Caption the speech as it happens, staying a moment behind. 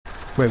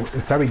Wait,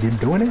 is Perry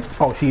doing it?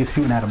 Oh, she is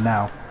shooting at him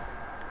now.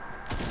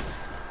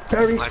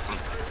 Perry. Snipe him.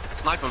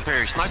 Snipe him,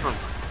 Perry. Snipe him.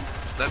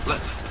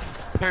 Let.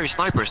 Perry,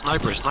 sniper.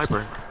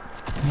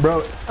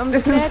 Bro. I'm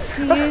scared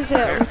to use it.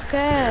 I'm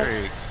scared.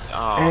 Perry.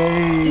 Oh.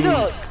 Hey.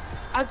 Look,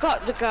 I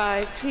got the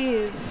guy.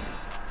 Please.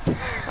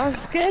 I'm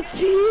scared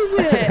to use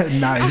it.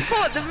 Nice. I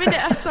thought the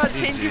minute I start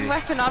changing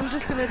weapon, I'm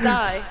just gonna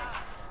die.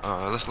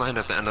 Let's land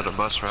at the end of the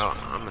bus route.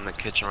 I'm in the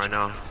kitchen right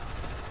now.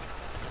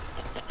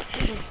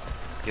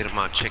 Get him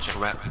my chicken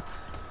wrap.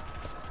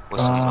 With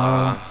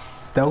some,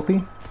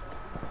 stealthy?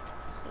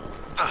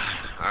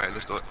 Alright,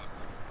 let's do it.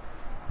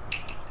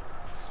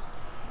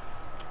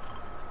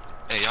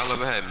 Hey, y'all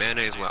ever had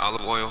mayonnaise with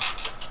olive oil?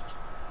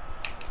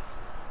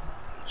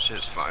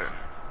 Shit's fire.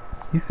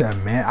 He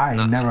said, man, I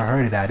ain't never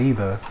heard of that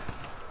either.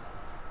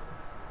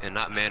 And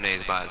not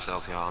mayonnaise by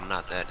itself, y'all. I'm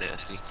not that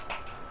nasty.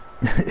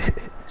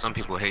 Some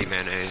people hate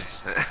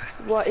mayonnaise.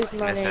 What is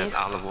This mayonnaise? has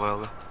olive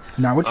oil.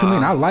 Now, what you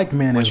mean? I like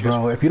mayonnaise,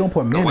 bro. If you don't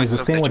put mayonnaise,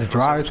 the sandwich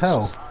dry as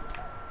hell.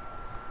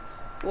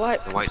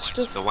 What? The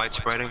white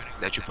spreading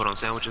that you put on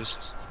sandwiches?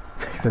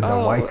 He said the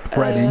white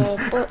spreading.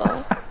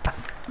 Butter.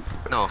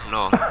 No.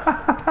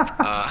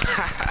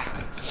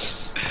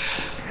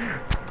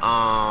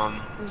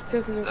 He's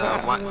talking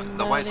about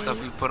the white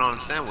stuff you put on a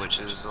sandwich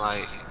is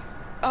like...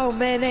 Oh,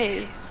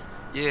 mayonnaise.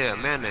 Yeah,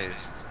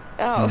 mayonnaise.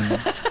 Oh.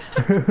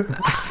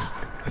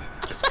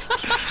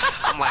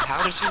 I'm like,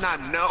 how does she not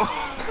know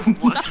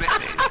what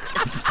mayonnaise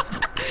is?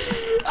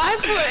 I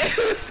thought it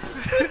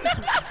was...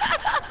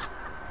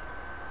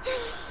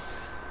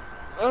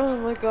 Oh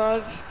my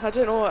god. I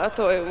don't know what I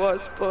thought it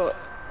was, but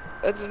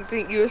I didn't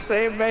think you were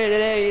saying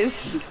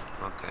mayonnaise.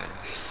 Okay.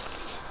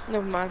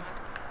 Never mind.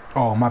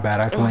 Oh, my bad.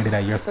 I just landed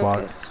at your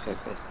spot.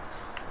 Focus.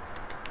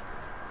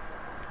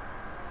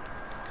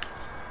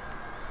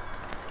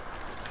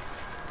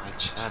 My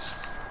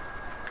chest.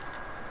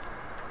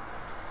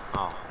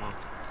 Oh,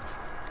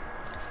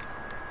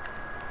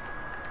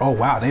 Oh,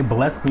 wow. They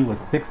blessed me with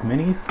 6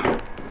 minis?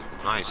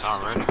 nice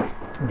already.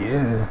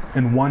 Yeah.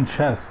 In one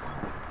chest.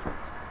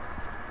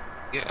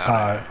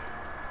 Yeah.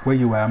 Where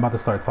you at? I'm about to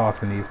start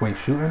tossing these. Wait,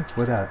 shooting?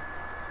 Where that?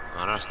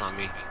 No, that's not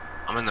me.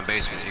 I'm in the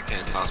basement. You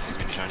can't toss me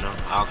minis right now.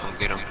 I'll come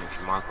get them if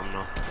you mark them,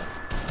 though.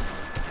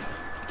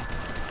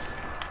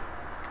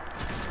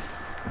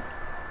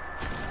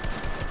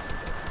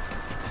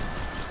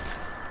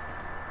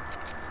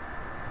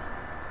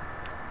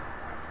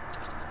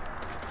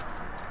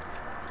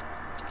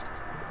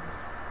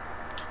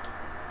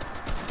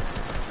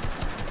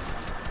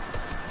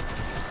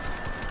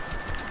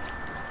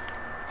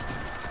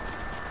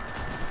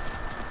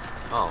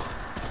 Oh.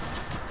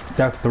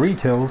 That's 3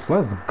 kills.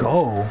 Let's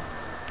go.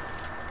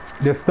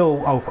 There's still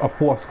a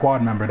 4th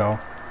squad member, though.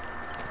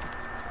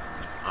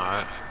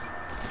 Alright.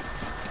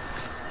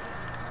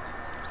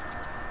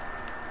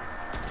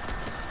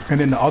 And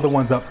then the other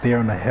one's up there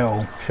on the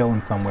hill,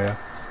 chilling somewhere.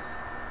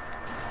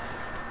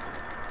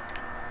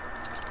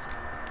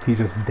 He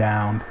just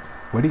downed.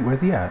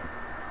 Where's he at?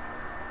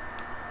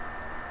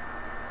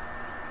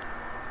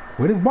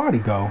 Where'd his body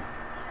go?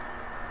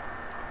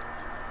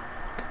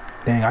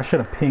 Dang, I should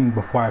have pinged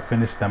before I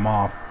finished them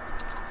off.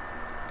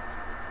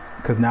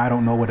 Because now I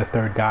don't know where the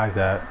 3rd guy's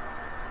at.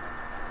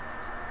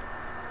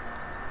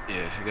 Yeah,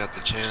 if you got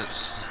the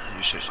chance,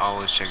 you should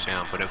always check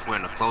down. But if we're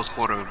in a close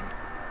quarter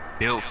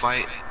build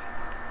fight,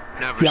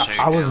 never check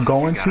down. I was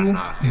going to,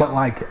 but out.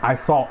 like I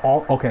saw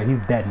all. Okay,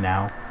 he's dead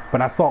now.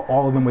 But I saw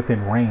all of them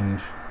within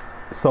range.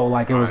 So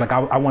like it was like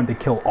I wanted to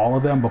kill all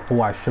of them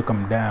before I shook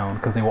them down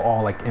because they were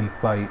all like in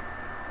sight.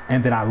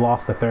 And then I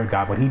lost the 3rd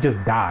guy, but he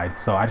just died.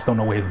 So I just don't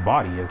know where his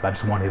body is. I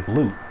just want his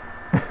loot.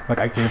 Like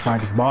I can't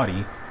find his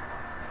body.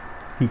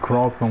 He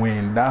crawled somewhere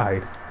and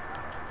died.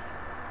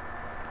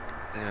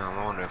 Damn,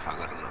 I wonder if I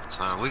got enough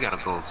time. We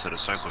gotta go to the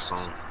circle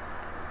zone.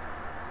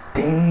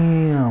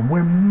 Damn,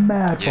 we're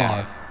mad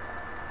far.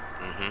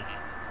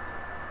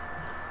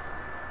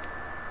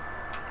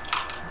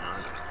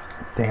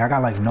 Dang, I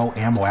got like no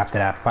ammo after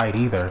that fight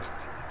either.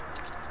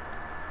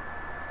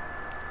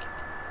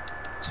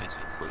 Take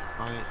a quick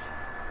fight.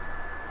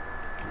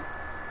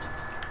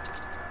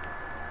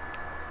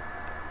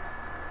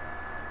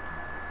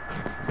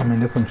 I mean,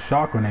 there's some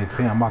shock grenades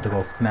here. I'm about to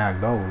go snag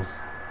those.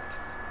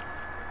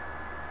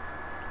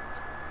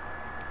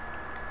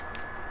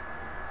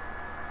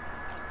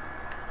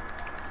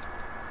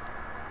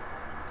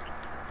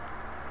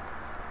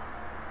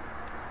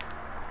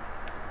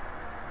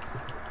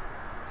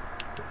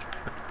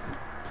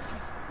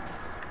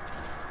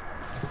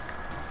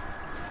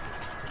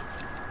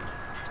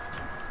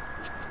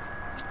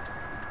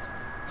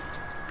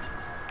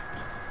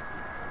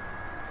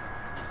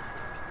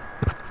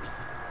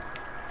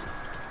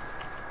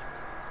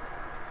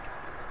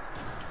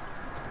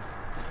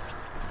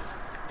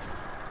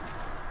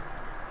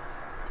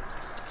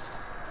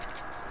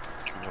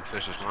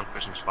 Fish is one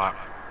fishing spot.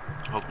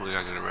 Hopefully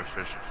I get a red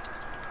fish.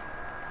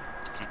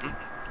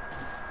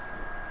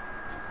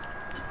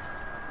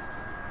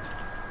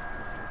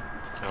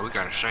 Yeah, we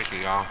gotta shake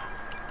it, y'all.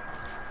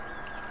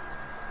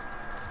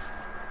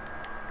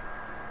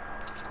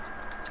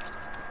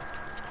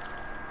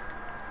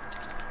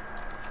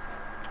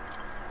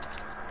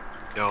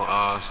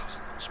 Yo,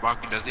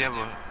 Sparky, does he have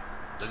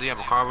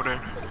a car over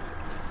there?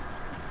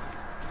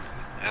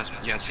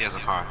 Yes, he has a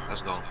car.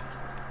 Let's go.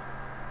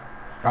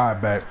 I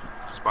bet.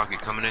 Sparky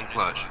coming in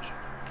clutch.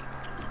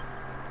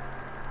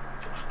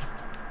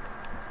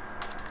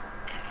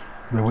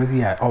 Wait, where's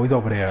he at? Oh, he's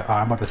over there.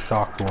 I'm about to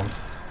shock to him.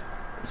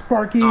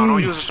 Sparky! No,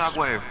 don't use a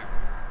shockwave.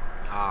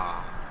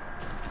 Ah.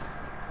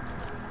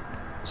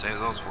 Save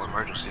those for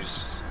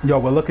emergencies. Yo,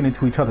 we're looking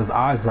into each other's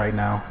eyes right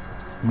now.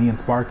 Me and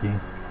Sparky.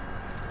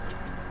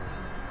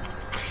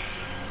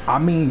 I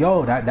mean,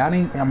 yo, that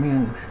ain't. I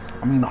mean,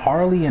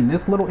 Harley and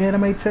this little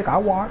anime chick, I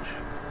watch.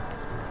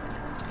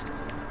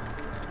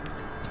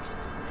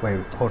 Wait,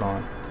 hold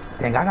on.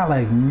 Dang, I got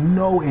like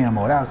no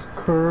ammo. That's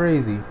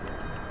crazy.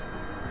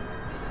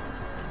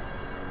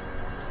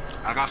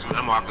 I got some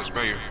ammo I can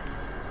spare you.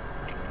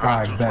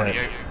 I bet.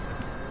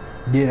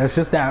 Yeah, it's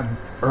just that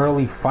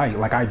early fight.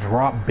 Like, I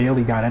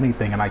barely got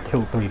anything, and I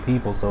killed 3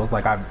 people. So it's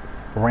like I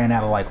ran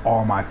out of like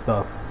all my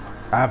stuff.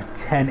 I have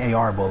 10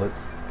 AR bullets.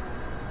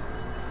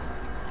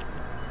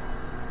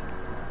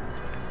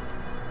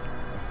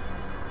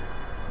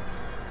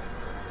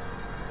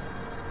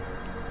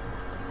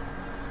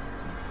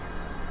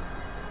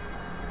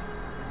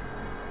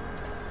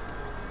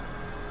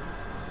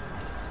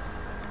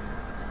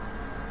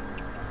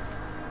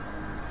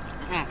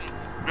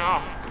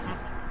 No.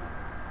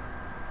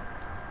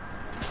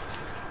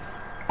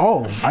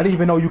 Oh, I didn't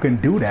even know you can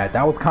do that.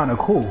 That was kind of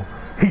cool.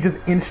 He just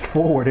inched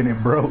forward and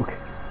it broke.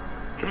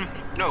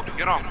 No,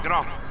 get off, get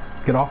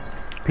off. Get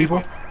off,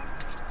 people.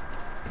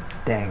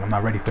 Dang, I'm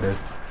not ready for this.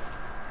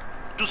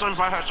 Do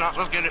 75 headshots,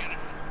 let's get it.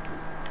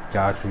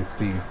 Got you.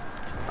 See,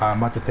 I'm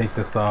about to take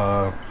this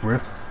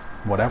wrist,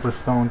 whatever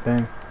stone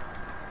thing.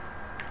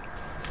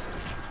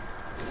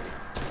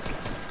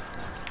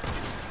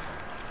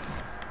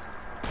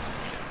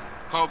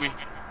 Kobe.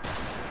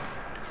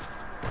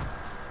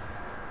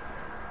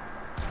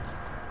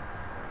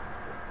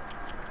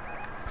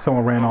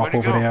 Someone ran off where'd he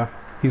over go? there.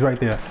 He's right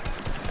there.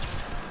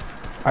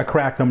 I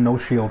cracked him, no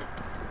shield.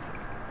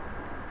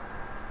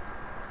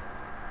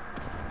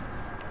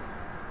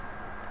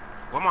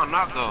 Where my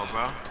knock go,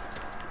 bro?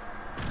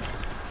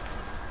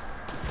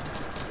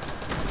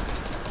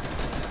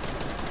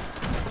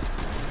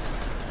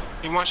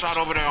 He one shot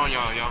over there on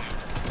y'all, yo.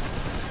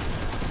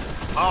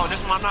 Oh, this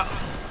is my knock.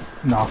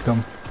 Knocked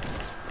him.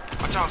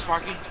 Watch out,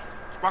 Sparky.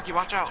 Sparky,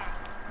 watch out.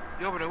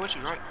 You over there with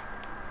you, right?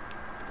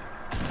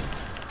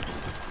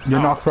 Your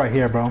Oh. knock's right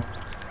here, bro.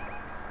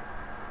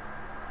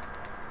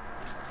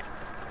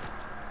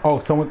 Oh,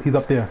 he's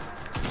up there.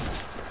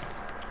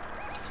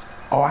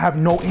 Oh, I have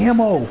no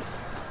ammo.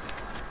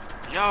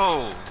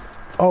 Yo.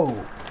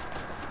 Oh.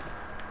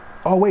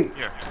 Oh, wait.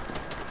 Here.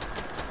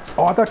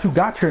 Oh, I thought you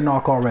got your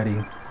knock already.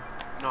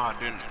 No, I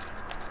didn't.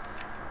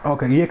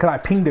 Okay, yeah, because I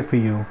pinged it for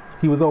you.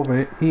 He was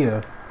over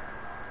here.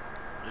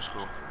 It's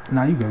cool.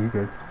 Nah, you good, you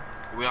good.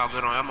 We all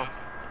good on ammo?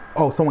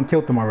 Oh, someone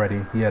killed him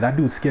already. Yeah, that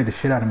dude scared the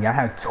shit out of me. I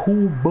had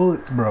 2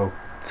 bullets, bro.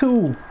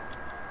 2.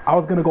 I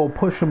was gonna go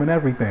push him and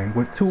everything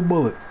with 2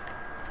 bullets.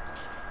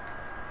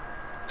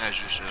 As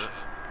you should.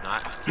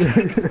 Not.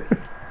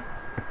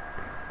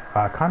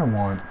 I kind of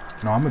want...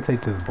 No, I'm gonna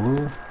take this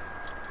blue.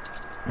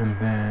 And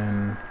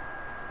then...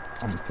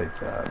 I'm gonna take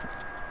that.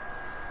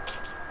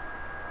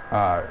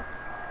 Alright.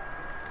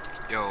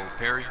 Yo,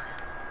 Perry,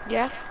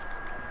 Yeah?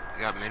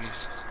 you got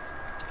minis?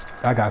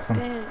 I got some.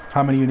 Thanks.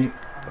 How many you need?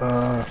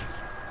 Yo.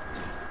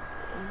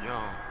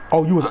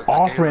 Oh, you was I gave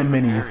offering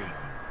them to minis.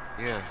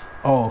 Perry. Yeah.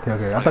 Oh, okay,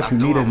 okay. I Like, thought you I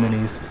threw needed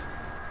them. minis.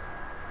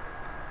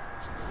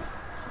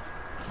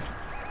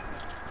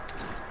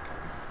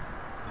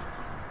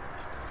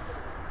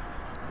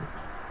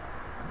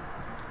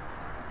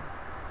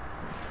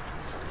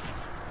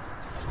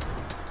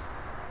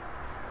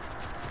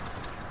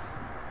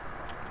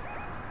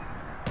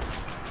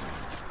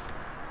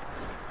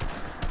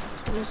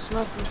 Someone's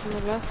sniping from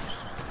the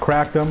left.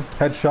 Cracked him.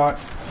 Headshot.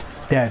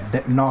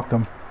 Dead. Knocked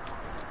him.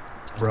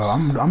 Bro,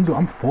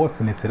 I'm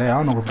forcing it today. I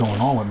don't know what's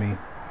going on with me.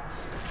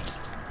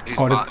 These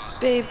Oh, this- bots.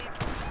 Babe,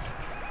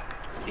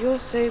 you're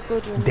so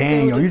good when Dang, yo,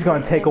 building you're just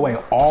gonna for take away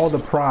anyone. all the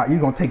pride. You're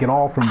gonna take it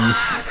all from me.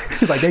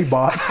 He's like, they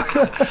bots.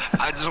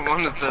 I just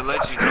wanted to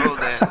let you know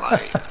that,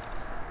 like,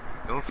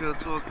 don't feel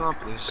too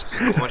accomplished.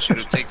 I want you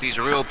to take these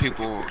real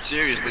people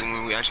seriously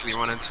when we actually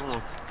run into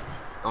them.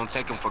 Don't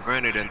take them for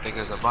granted and think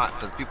it's a bot,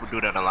 because people do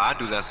that a lot. I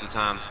do that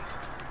sometimes.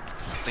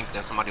 I think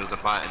that somebody was a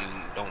bot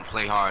and don't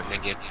play hard and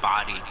then get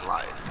bodied,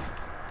 like.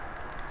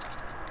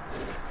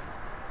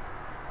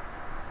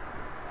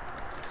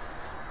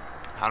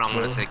 I don't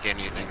want to take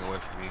anything away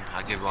from you.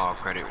 I give all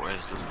credit where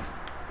it's due.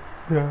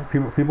 Yeah,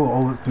 people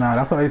always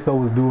that's what I used to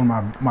always do with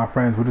my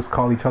friends. We just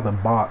call each other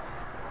bots.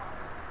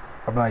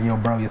 I'd be like, yo,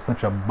 bro, you're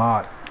such a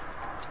bot.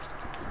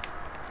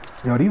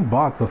 Yo, these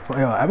bots are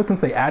yo, ever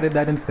since they added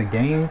that into the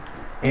game,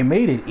 it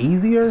made it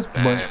easier,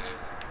 but bad.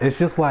 it's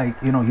just like,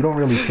 you know, you don't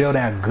really feel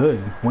that good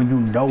when you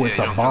know Yeah, it's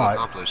you a don't feel bot.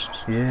 accomplished.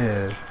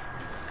 Yeah.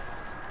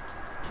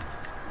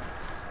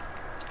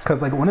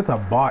 Cause like when it's a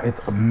bot, it's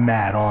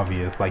mad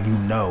obvious, like you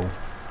know.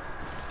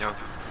 Yo,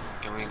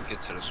 can we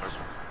get to the circle?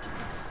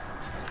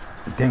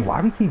 Dang,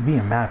 why do we keep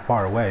being mad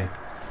far away?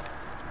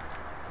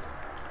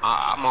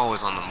 I'm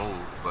always on the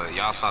move, but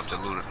y'all stopped to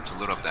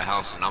loot up the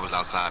house, and I was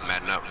outside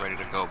matting up, ready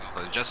to go.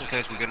 Because just in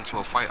case we get into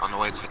a fight on the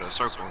way to the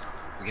circle,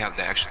 we have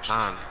the extra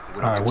time.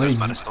 We don't Alright, get touched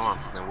by the storm.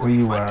 Then we'll where be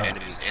you fighting the at?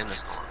 enemies in the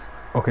storm.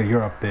 Okay,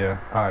 you're up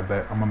there. Alright,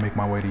 bet. I'm gonna make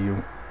my way to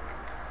you.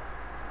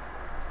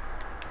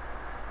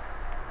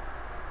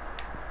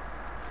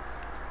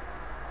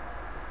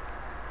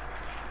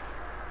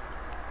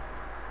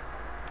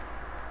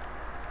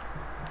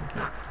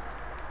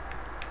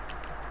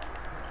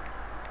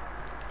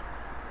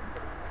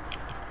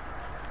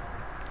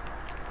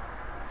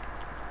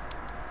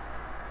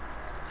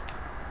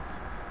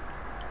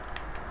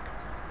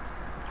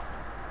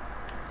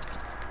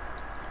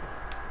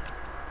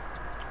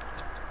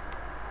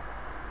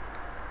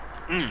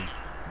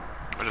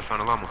 I just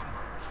found a llama.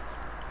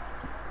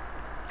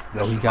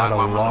 Yo, he got a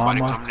Nobody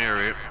llama. come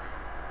near it.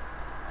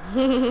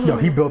 Yo,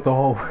 he built the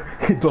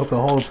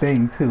whole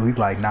thing too. He's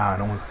like, nah,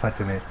 no one's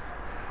touching it.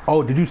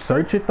 Oh, did you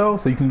search it though,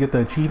 so you can get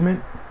the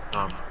achievement?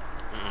 I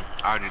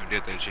already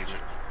did the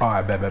achievement.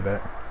 Alright,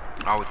 bet.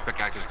 I always pick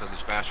actors because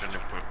it's faster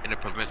and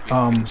it prevents me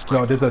from getting Yo,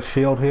 sniped. there's a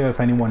shield here if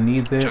anyone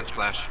needs it, Check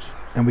splash.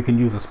 and we can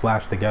use a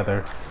splash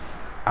together.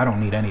 I don't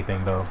need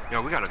anything though.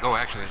 Yo, we gotta go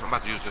actually. I'm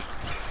about to use this.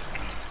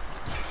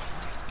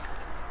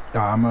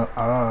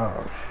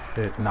 Oh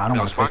shit. Nah, I don't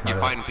Yo, want to take Sparky none of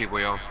fighting people,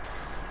 yo. that.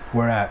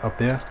 Where at? Up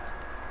there?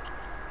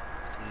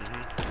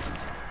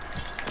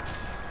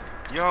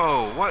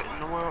 Yo, what in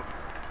the world?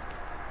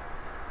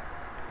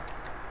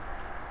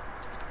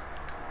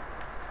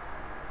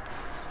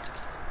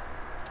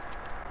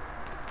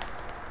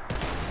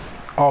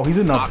 Oh, he's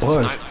in the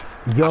bush.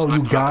 Yo, I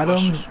you sniped got out the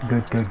him?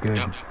 bushes. Good.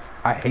 Yep.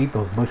 I hate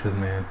those bushes,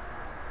 man.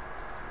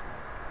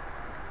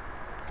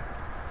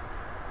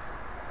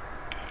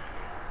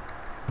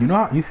 You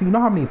know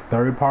how many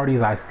third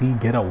parties I see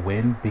get a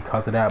win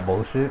because of that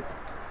bullshit?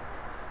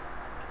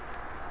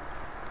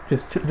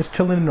 Just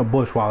chilling in the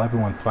bush while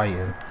everyone's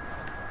fighting.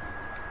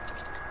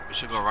 We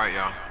should go right,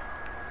 y'all.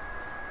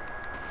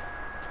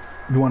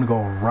 You want to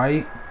go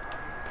right?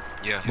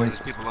 Yeah, Wait. there's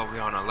people over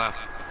here on our left.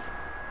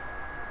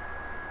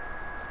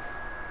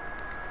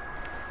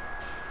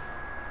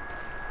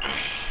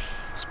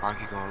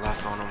 Sparky going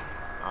left on him.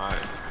 Alright.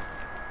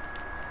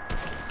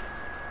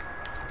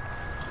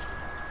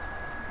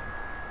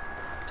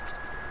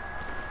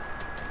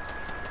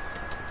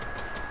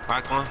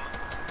 Crack one.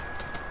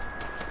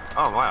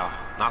 Oh wow,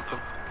 knocked him.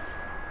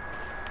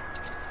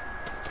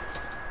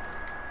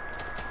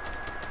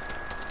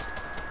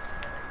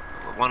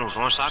 One was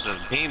one shot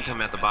just beamed him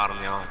at the bottom,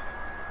 y'all.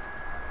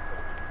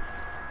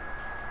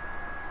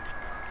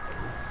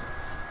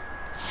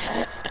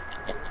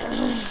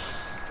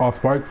 Oh,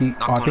 Sparky.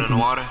 Knocked Oh, I one think in the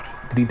water.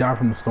 did he die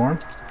from the storm?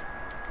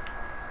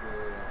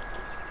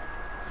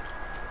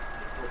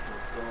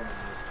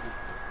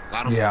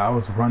 Got him. Yeah, I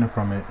was running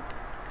from it.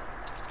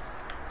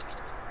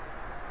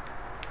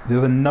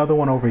 There's another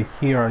one over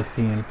here I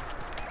seen.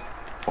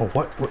 Oh,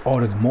 what? Oh,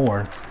 there's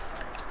more.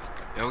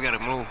 Yeah, we gotta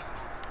move.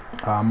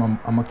 I'm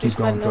gonna keep Just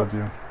going letting towards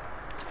you.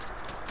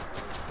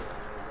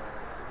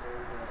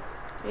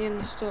 In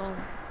the storm.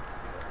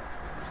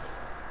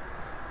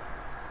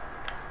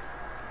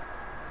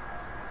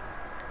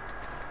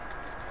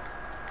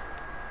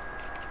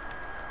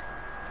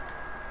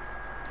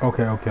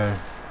 Okay.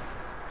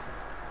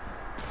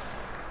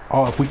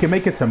 Oh, if we can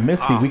make it to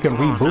Misty, Oh, we can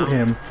come on reboot now.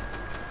 him.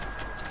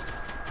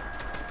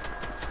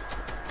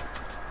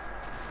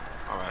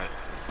 Alright.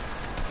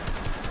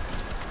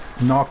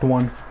 Knocked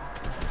one.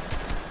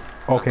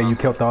 Okay, you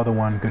killed the other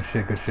one. Good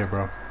shit,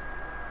 bro.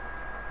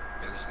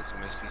 Yeah, let's get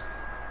some Misty.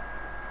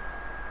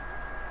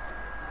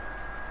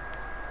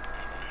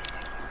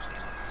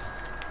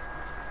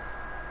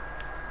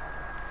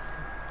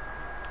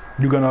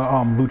 You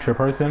gonna loot your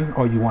person,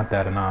 or you want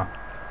that or not?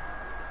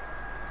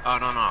 Oh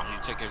no, you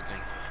take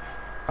everything.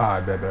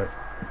 Alright, bet.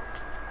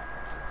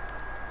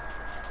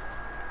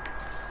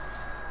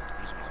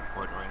 He's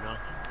important right now.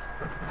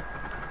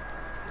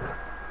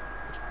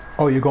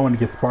 Oh, you're going to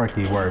get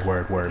Sparky.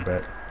 Word,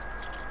 bet.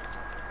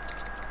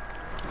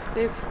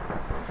 Babe,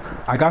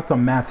 I got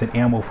some mats and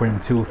ammo for him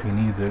too if he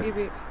needs it.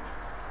 baby.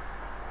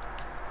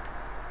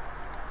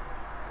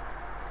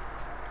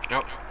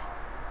 Yep.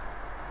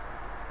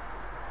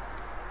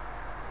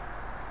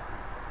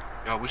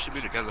 Yo, we should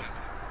be together.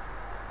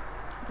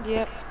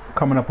 Yep,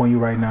 Coming up on you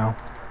right now.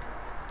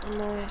 on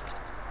my way.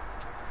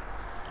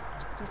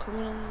 I'm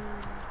coming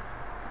on.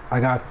 I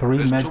got 3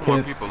 There's med 2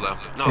 more kits people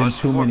left. No, and there's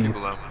 2 4 minis.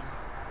 people left.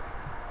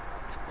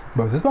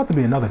 Bro, is this about to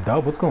be another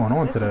dub? What's going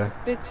on There's today?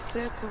 a big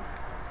circle.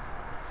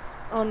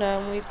 Oh no,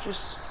 and we've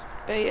just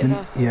baited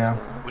ourselves. yeah.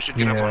 out. We should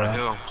get up on a Yeah.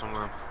 hill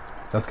somewhere.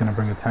 That's gonna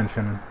bring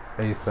attention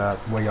ASAP.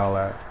 Where y'all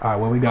at? Alright,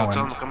 where we Yo, going?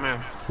 tell him to come here.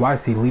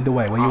 YC, lead the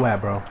way. Where you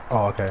at, bro?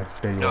 Oh, okay.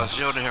 There you Yo, are. it's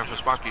shield in here for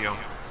Sparky, yo.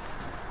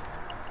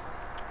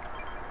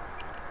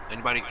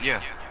 Anybody?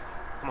 Yeah.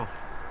 Come on.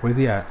 Where's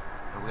he at?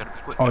 Yo, we gotta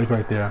be quick. Oh, he's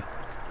right there.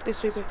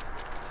 This way, babe.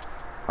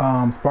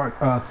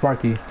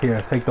 Sparky,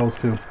 here, take those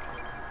 2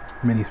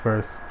 minis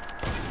first.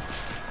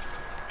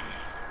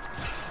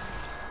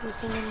 There's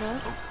someone there.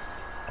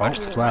 Oh,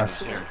 just took splash.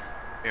 minis.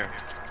 Here.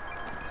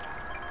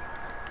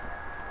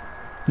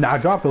 Now I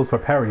dropped those for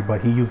Perry,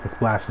 but he used the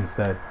splash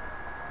instead.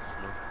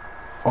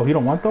 Oh, he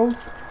don't want those?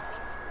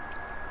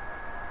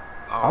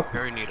 Oh,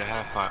 Perry need a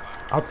half pot.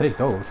 I'll take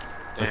those.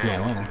 If you don't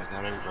Damn, want I them.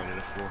 got everybody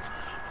to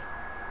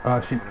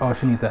full.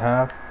 She needs a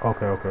half?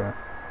 Okay, okay.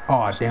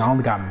 Oh, damn, I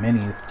only got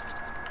minis.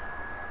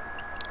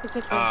 It's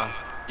okay.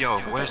 Yo,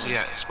 where's he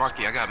at?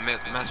 Sparky, I got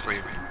mess for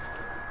you.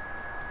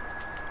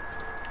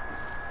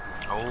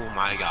 Oh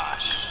my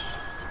gosh.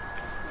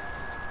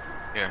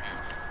 Here,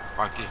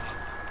 Sparky.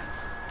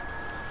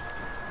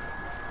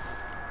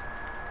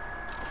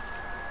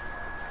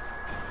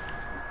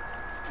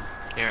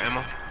 Here,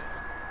 Emma.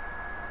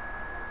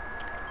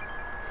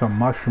 Some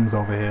mushrooms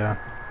over here.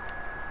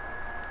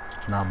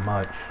 Not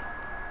much.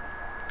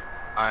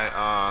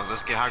 Alright,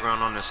 let's get high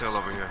ground on this hill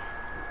over here.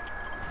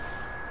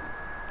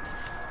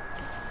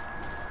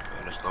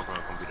 Yeah, this low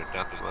ground gonna be the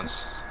death of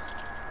us.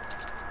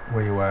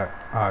 Where you at?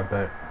 I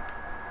bet.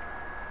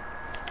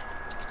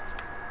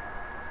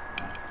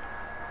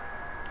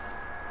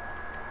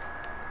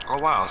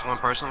 Oh wow, it's one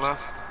person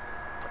left?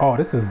 Oh,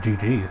 this is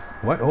GG's.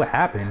 What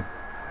happened?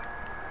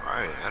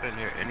 Alright, I didn't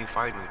hear any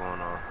fighting going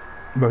on.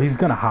 Bro, he's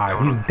gonna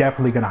hide. He's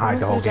definitely gonna hide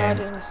the whole game.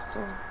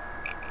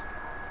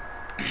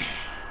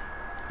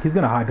 He's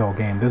gonna hide the whole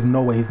game. There's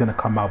no way he's gonna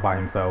come out by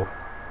himself.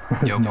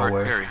 There's Yo, no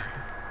way. Perry.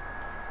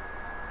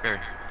 Here.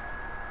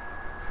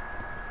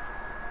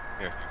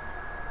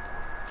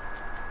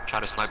 Try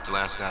to snipe the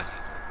last guy.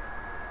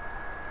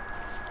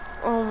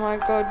 Oh my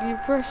god, you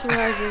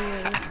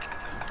pressurizing me.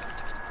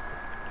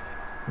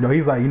 No,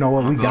 he's like, you know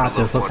what? We build a got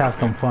little this. Let's fort have up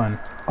some here. fun.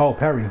 Oh,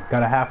 Perry,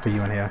 got a half for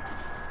you in here.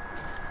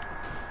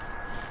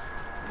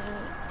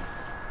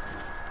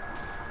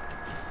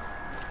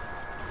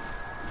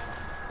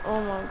 Oh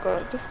my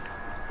god.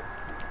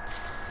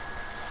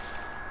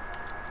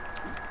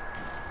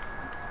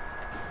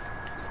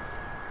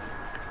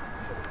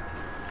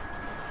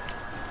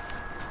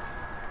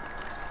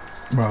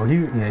 Bro,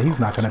 he's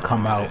not gonna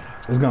come out.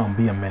 It's gonna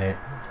be a minute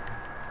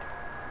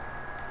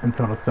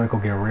until the circle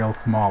get real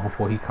small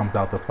before he comes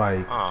out to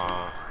fight.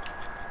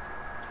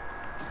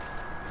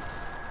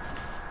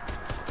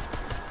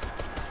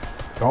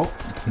 Oh,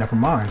 never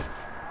mind.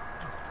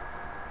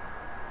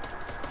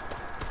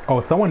 Oh,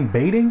 is someone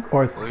baiting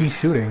or is he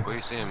shooting? Where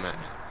you see him at?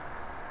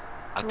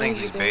 I think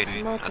he's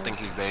baiting. I think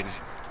he's baiting.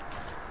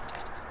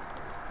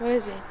 Where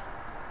is he?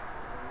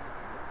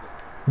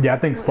 Yeah, I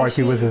think What is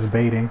Sparky was shooting? just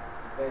baiting.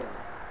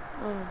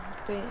 Oh,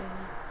 he's baiting.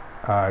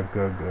 Alright,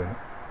 good.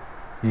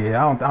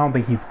 Yeah, I don't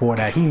think he's for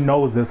that. He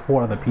knows there's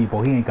 4 other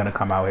people. He ain't gonna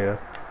come out here.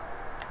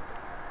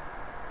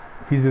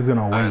 He's just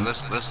gonna wait. Alright,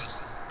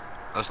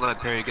 let's let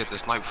Perry get the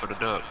snipe for the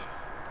dub.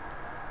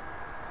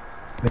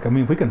 Like, I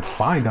mean, if we can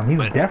find him, he's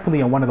definitely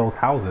in one of those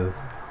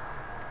houses.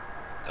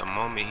 The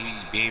moment he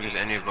beams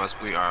any of us,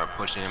 we are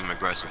pushing him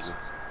aggressively.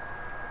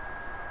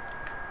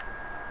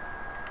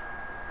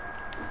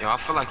 Yo, I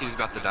feel like he's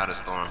about to die to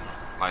storm.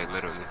 Like,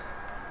 literally.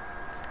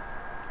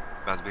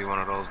 About to be one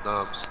of those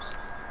dubs.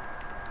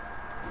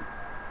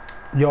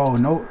 Yo,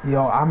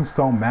 I'm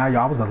so mad. Yo,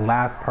 I was the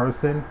last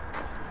person,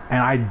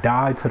 and I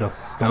died to the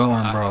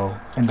storm, bro.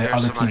 And the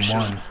other team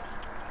won.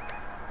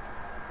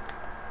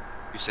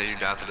 You said you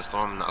died to the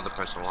storm and the other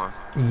person won?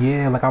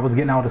 Yeah, like I was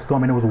getting out of the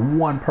storm, and there was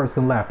one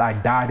person left. I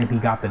died, and he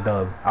got the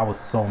dub. I was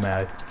so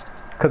mad,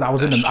 cause I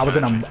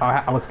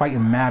was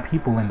fighting mad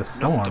people in the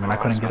storm, and I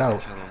couldn't get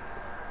out.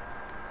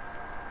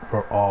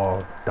 For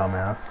all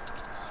dumbass,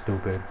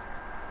 stupid.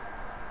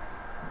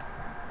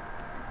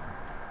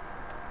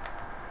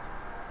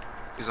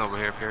 He's over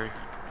here, Perry.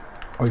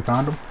 Oh, you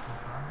found him?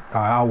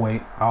 Alright, I'll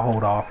wait. I'll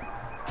hold off.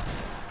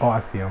 Oh, I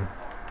see him.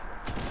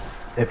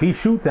 If he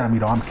shoots at me,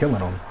 though, I'm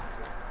killing him.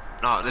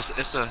 No, it's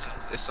a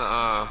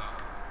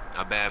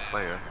bad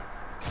player.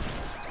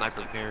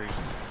 Sniper Perry.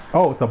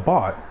 Oh, it's a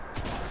bot.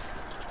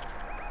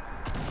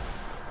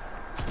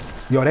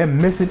 Yo, they're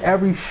missing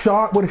every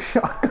shot with a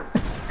shotgun.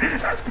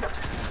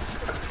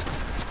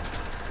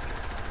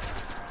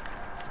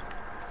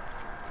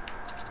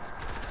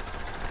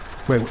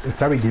 Wait, is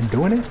Perry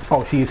doing it?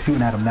 Oh, she is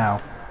shooting at him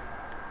now.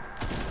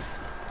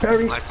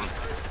 Perry.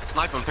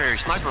 Snipe him, Perry.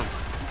 Snipe him.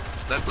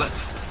 Let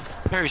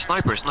Perry,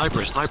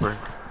 sniper.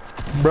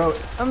 Bro.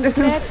 I'm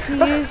scared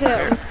to use it.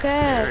 I'm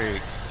scared.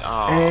 Perry.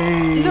 Oh.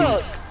 Hey.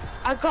 Look,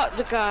 I got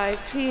the guy.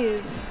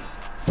 Please.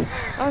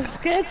 I'm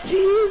scared to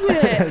use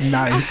it.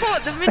 Nice. I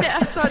thought the minute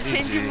I start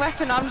changing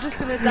weapon, I'm just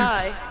gonna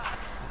die.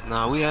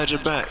 Nah, we had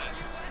your back.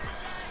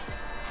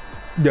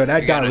 Yo,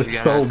 that guy was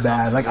so have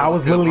bad. Like, I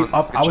was good literally one.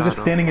 up. Good I was job, just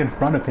though. standing in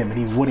front of him, and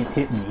he wouldn't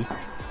hit me.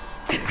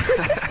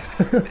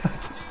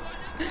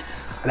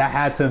 That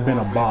had to have been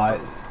a bot.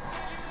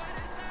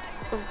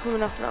 I'm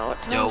coming off now.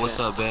 What time Yo, is what's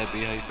it? up, Bad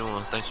B? How you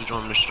doing? Thanks for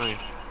joining the stream.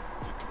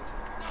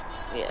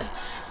 Yeah.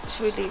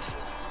 Should we leave?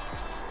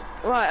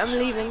 Right, I'm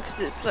leaving because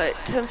it's like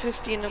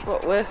 10:15. I've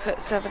got work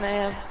at 7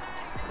 AM.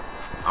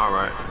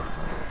 Alright.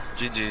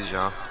 GG's,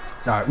 y'all. All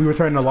right, we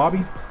return to the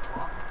lobby.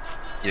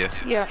 Yeah.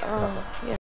 Yeah. Yeah.